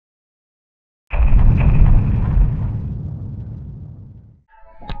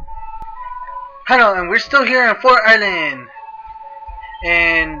Hello, and we're still here on Fort Island.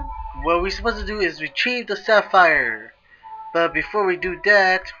 And what we're supposed to do is retrieve the sapphire. But before we do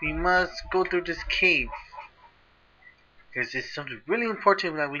that, we must go through this cave. Because it's something really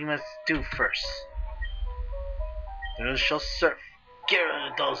important that we must do first. Those shall surf. Get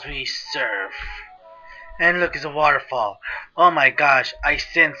rid of those we serve. And look, it's a waterfall. Oh my gosh, I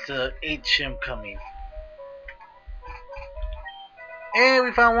sense the HM coming. And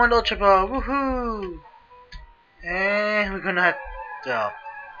we found one ultra ball. Woohoo! And we're gonna have to.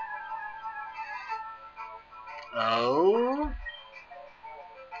 Oh.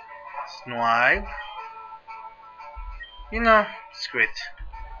 Snipe. You know, screw it.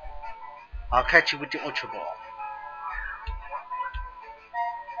 I'll catch you with the ultra ball.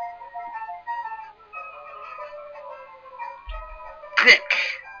 Click!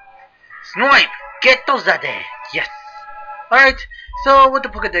 Snipe! Get those out there! Yes! Alright, so what the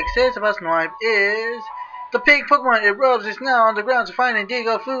Pokedex says about Snipe is the pig Pokemon, it rubs its snout on the ground to find and dig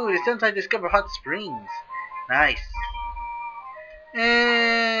up food. It sometimes discover hot springs. Nice.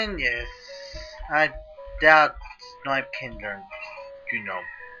 And yes, I doubt Snipe can learn,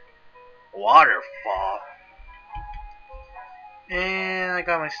 waterfall. And I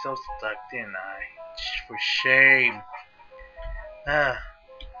got myself stuck, didn't I? For shame.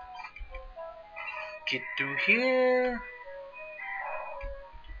 Get through here.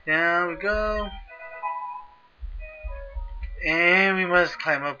 Down we go. And we must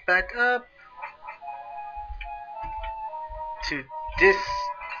climb up back up to this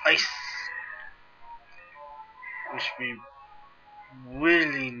ice, which we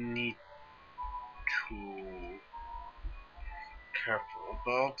really need to careful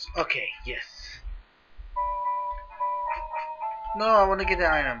about. Okay, yes. No, I want to get the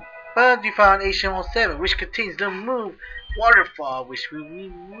item. But we found HM07, which contains the move waterfall, which we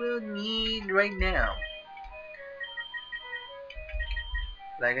will need right now.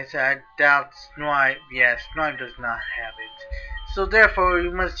 Like I said, I doubt Snipe. Yes, Snipe does not have it. So therefore, we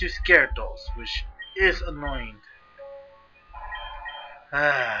must use Gyarados, which is annoying.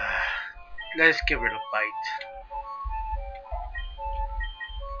 Let's get rid of Bite.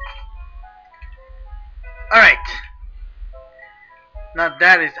 Alright. Now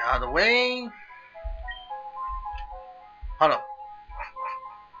that is out of the way. Hold up.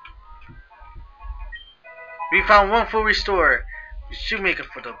 We found one full restore. We should make it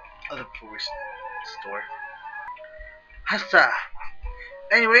for the other full restore. Hassa.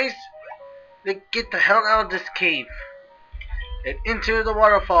 Anyways, let's get the hell out of this cave and into the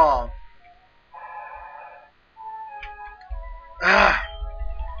waterfall.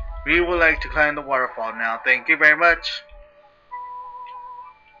 We would like to climb the waterfall now. Thank you very much.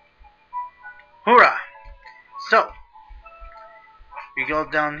 Hoorah! So, we go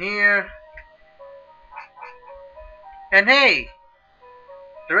down here. And hey!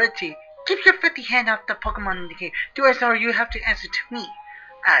 Loretti, keep your filthy hand off the Pokemon in the cave. Do as or you have to answer to me.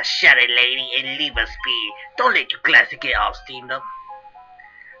 Ah, shut it, lady, and leave us be. Don't let your classic get all steamed up.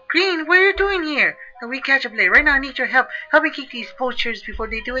 Green, what are you doing here? Now we catch up late. Right now I need your help. Help me keep these poachers before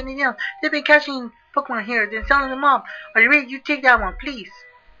they do anything else. They've been catching Pokemon here, then selling them off. Are you ready? You take that one, please.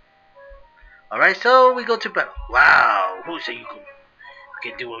 Alright, so we go to battle. Wow, who said you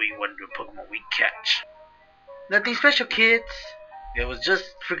can do what we want to do Pokemon we catch? Nothing special, kids. It was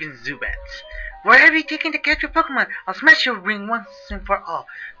just freaking Zubats. Where have you taken to catch your Pokemon? I'll smash your ring once and for all.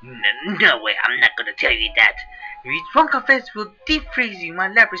 No way, I'm not gonna tell you that. If you won't confess, we'll deep freeze you. My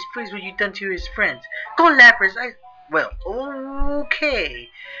Lapras freeze what you done to his friends. Go Lapras, well, okay.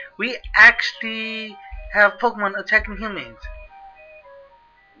 We actually have Pokemon attacking humans.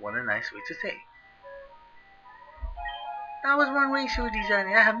 What a nice way to say. That was one way to design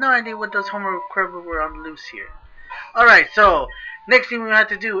it. I have no idea what those Homer Crabber were on the loose here. Alright, so next thing we have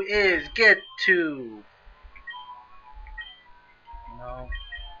to do is get to how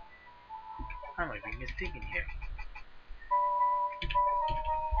am I being mistaken here?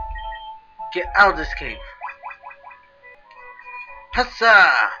 Get out of this cave.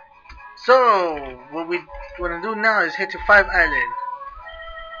 Hassa! So what we want to do now is head to 5 Island.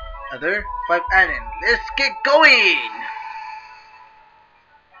 5 Island. Let's get going!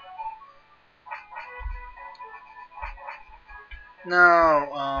 Now,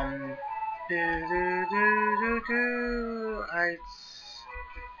 I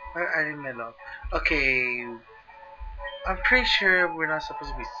didn't know. Okay, I'm pretty sure we're not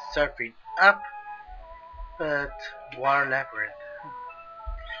supposed to be surfing up, but water labyrinth.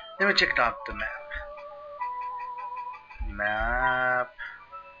 Let me check it out the map.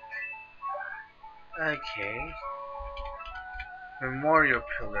 Okay. Memorial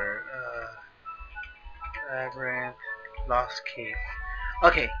pillar. Labyrinth, Lost Cave.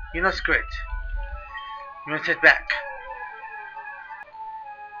 Okay, you know, screw it. You want to sit back.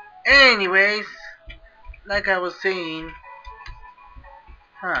 Anyways, like I was saying,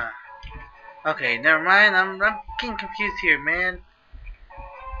 okay, never mind. I'm getting confused here, man.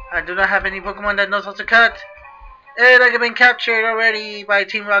 I do not have any Pokemon that knows how to cut. And I have been captured already by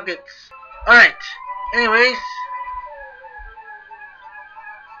Team Rockets. Alright, anyways.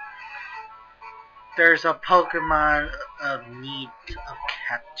 There's a Pokemon of need of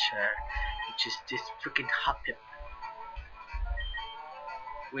capture, which is this freaking Hoppip.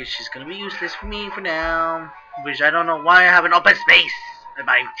 Which is gonna be useless for me for now. Which I don't know why I have an open space in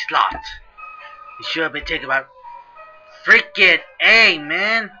my slot. It should have been taken about freaking A,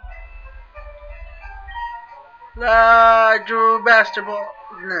 man. I drew Master Ball.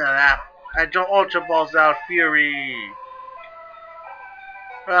 Nah, I drew Ultra Balls out Fury.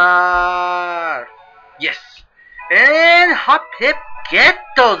 Yes. And Hoppip, get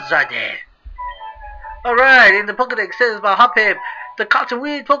those are dead. Alright, in the Pokédex says about Hoppip, the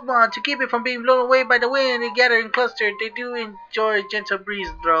cottonweed Pokemon, to keep it from being blown away by the wind and gather in cluster, they do enjoy gentle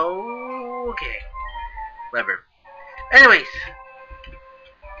breeze though. Okay. Whatever. Anyways.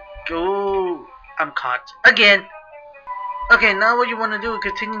 Go. I'm caught. Again. Okay, now what you want to do is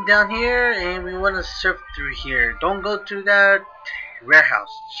continue down here and we want to surf through here. Don't go to that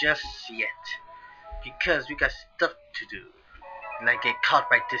warehouse just yet. Because we got stuff to do. Like get caught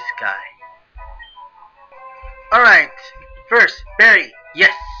by this guy. Alright. First, berry.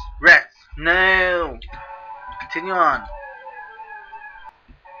 Yes. Rats. No. Continue on.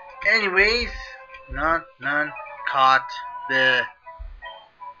 Anyways. None. Caught. The.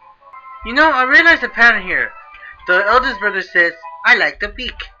 You know, I realized a pattern here. The eldest brother says, I like the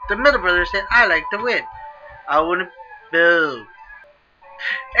beak. The middle brother said, I like the wind. I wouldn't. Boo.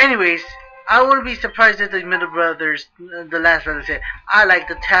 Anyways, I wouldn't be surprised if the middle brothers, the last brother said, I like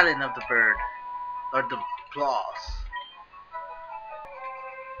the talon of the bird. Or the claws.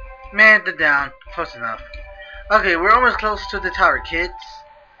 Man, they're down. Close enough. Okay, we're almost close to the tower, kids.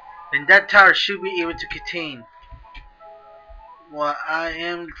 And that tower should be able to contain what I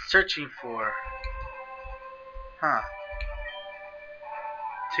am searching for.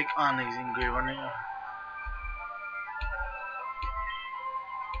 Take on these ingredients.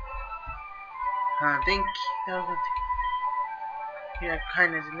 Thank you. Yeah,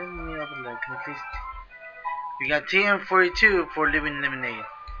 kindness, eliminate of the at least. We got TM42 for living lemonade.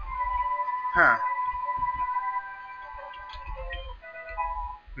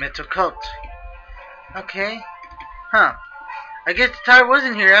 Metal coat. Okay. I guess the tower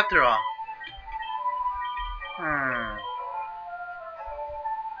wasn't here after all.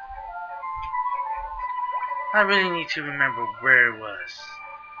 I really need to remember where it was.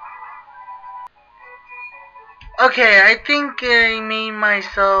 Okay, I think I made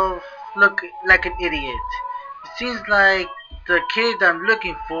myself look like an idiot. It seems like the cave that I'm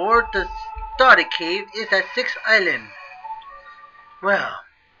looking for, the starter cave, is at 6th Island. Well,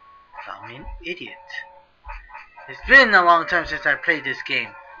 I'm an idiot. It's been a long time since I played this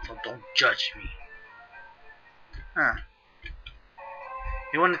game, so don't judge me.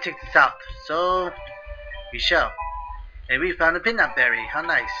 We want to take the south, so we shall. And we found a peanut berry. How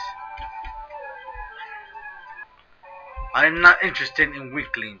nice. I am not interested in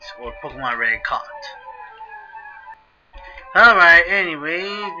weaklings or Pokemon already caught. Alright, anyway,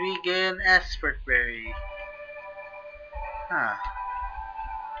 we get an Aspert berry. Let's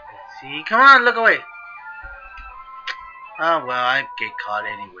see. Come on, look away. Oh well, I get caught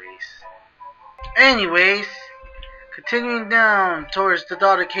anyways. Continuing down towards the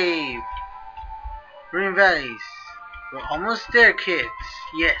Daughter Cave. Green Valleys. We're almost there, kids.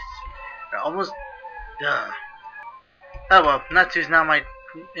 Yes, we're almost done. Oh well, Natsu's now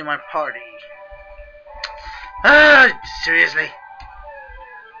in my party. Seriously?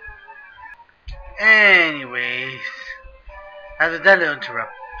 Anyways, after that little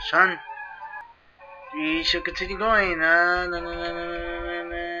interruption, we should continue going. I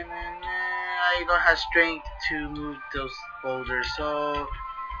don't have strength to move those boulders, so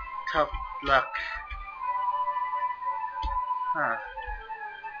tough luck.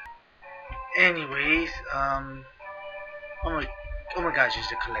 Anyways, oh my gosh,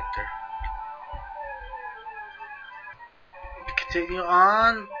 it's a collector. Continue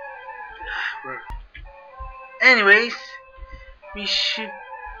on. Anyways, we should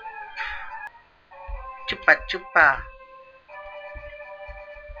chupa.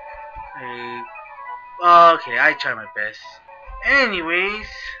 Okay, I try my best. Anyways,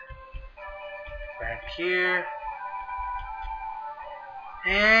 back here,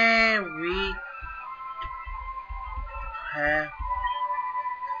 and we have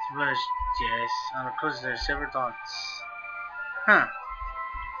brush, yes. And of course there's several dots. Huh.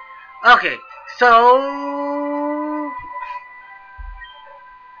 Okay, so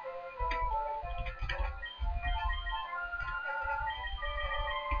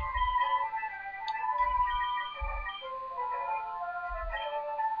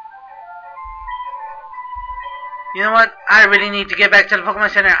you know what? I really need to get back to the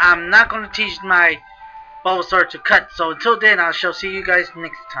Pokemon Center. I'm not going to teach my Bulbasaur to cut. So until then, I shall see you guys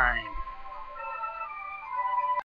next time.